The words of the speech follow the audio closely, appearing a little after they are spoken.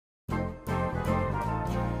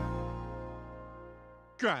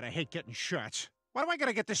God, I hate getting shots. Why do I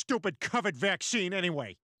gotta get this stupid COVID vaccine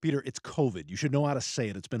anyway? Peter, it's COVID. You should know how to say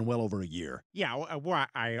it. It's been well over a year. Yeah,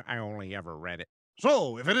 I only ever read it.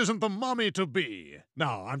 So, if it isn't the mommy-to-be.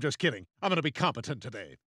 No, I'm just kidding. I'm going to be competent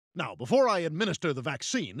today. Now, before I administer the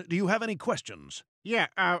vaccine, do you have any questions? Yeah,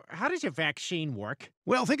 how does a vaccine work?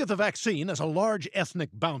 Well, think of the vaccine as a large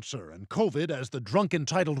ethnic bouncer and COVID as the drunk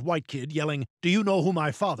entitled white kid yelling, "Do you know who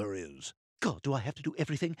my father is?" God, do I have to do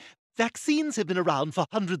everything? Vaccines have been around for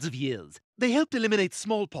hundreds of years. They helped eliminate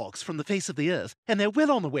smallpox from the face of the earth, and they're well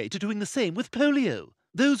on the way to doing the same with polio.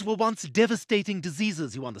 Those were once devastating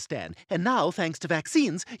diseases, you understand, and now, thanks to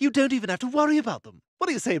vaccines, you don't even have to worry about them. What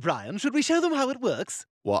do you say, Brian? Should we show them how it works?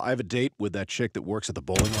 Well, I have a date with that chick that works at the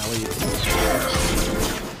bowling alley.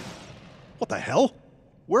 What the hell?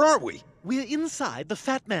 Where are we? We're inside the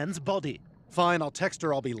fat man's body. Fine, I'll text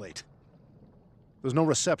her. I'll be late. There's no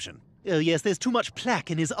reception. Oh, yes, there's too much plaque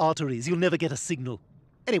in his arteries. You'll never get a signal.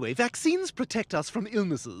 Anyway, vaccines protect us from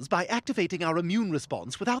illnesses by activating our immune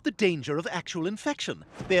response without the danger of actual infection,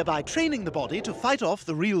 thereby training the body to fight off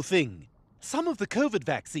the real thing. Some of the COVID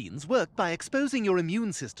vaccines work by exposing your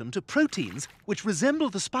immune system to proteins which resemble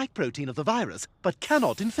the spike protein of the virus but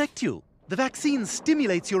cannot infect you. The vaccine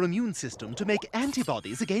stimulates your immune system to make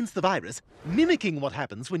antibodies against the virus, mimicking what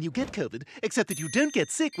happens when you get COVID, except that you don't get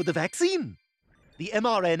sick with the vaccine. The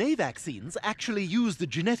mRNA vaccines actually use the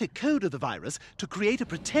genetic code of the virus to create a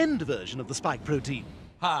pretend version of the spike protein.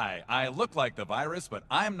 Hi, I look like the virus, but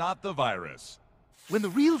I'm not the virus. When the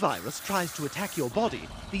real virus tries to attack your body,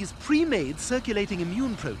 these pre-made circulating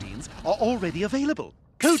immune proteins are already available,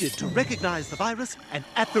 coded to recognize the virus and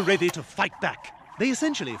at the ready to fight back. They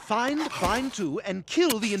essentially find, bind to, and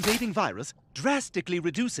kill the invading virus, drastically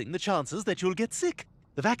reducing the chances that you'll get sick.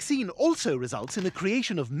 The vaccine also results in the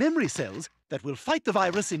creation of memory cells that will fight the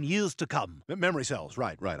virus in years to come. Memory cells,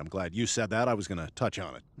 right. I'm glad you said that. I was going to touch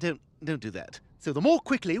on it. Don't do that. So the more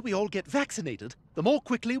quickly we all get vaccinated, the more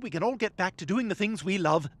quickly we can all get back to doing the things we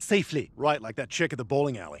love safely. Right, like that chick at the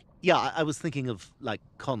bowling alley. Yeah, I was thinking of, like,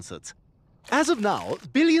 concerts. As of now,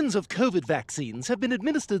 billions of COVID vaccines have been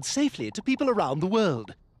administered safely to people around the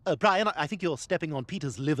world. Brian, I think you're stepping on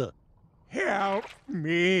Peter's liver. Help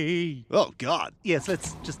me. Oh, God. Yes,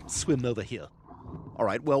 let's just swim over here. All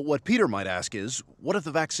right, well, what Peter might ask is, what if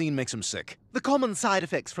the vaccine makes him sick? The common side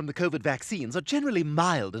effects from the COVID vaccines are generally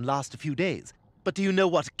mild and last a few days. But do you know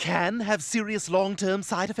what can have serious long-term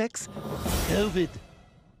side effects? COVID.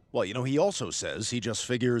 Well, you know, he also says he just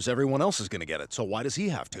figures everyone else is going to get it, so why does he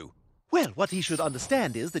have to? Well, what he should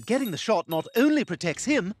understand is that getting the shot not only protects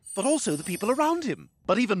him, but also the people around him.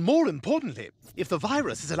 But even more importantly, if the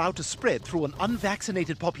virus is allowed to spread through an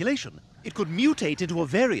unvaccinated population, it could mutate into a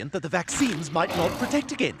variant that the vaccines might not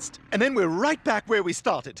protect against. And then we're right back where we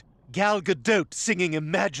started. Gal Gadot singing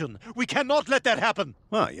Imagine. We cannot let that happen.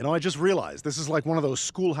 Well, you know, I just realized this is like one of those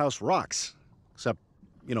Schoolhouse Rocks. Except,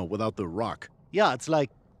 you know, without the rock. Yeah, it's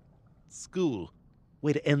like school.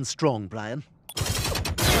 Way to end strong, Brian.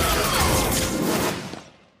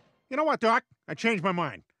 You know what, Doc? I changed my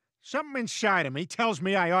mind. Something inside of me tells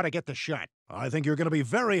me I ought to get the shot. I think you're going to be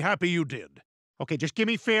very happy you did. Okay, just give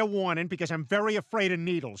me fair warning because I'm very afraid of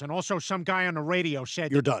needles. And also some guy on the radio said...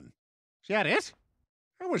 You're done. Is that it?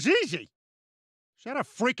 That was easy. Is that a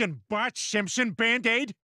freaking Bart Simpson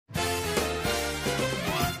Band-Aid?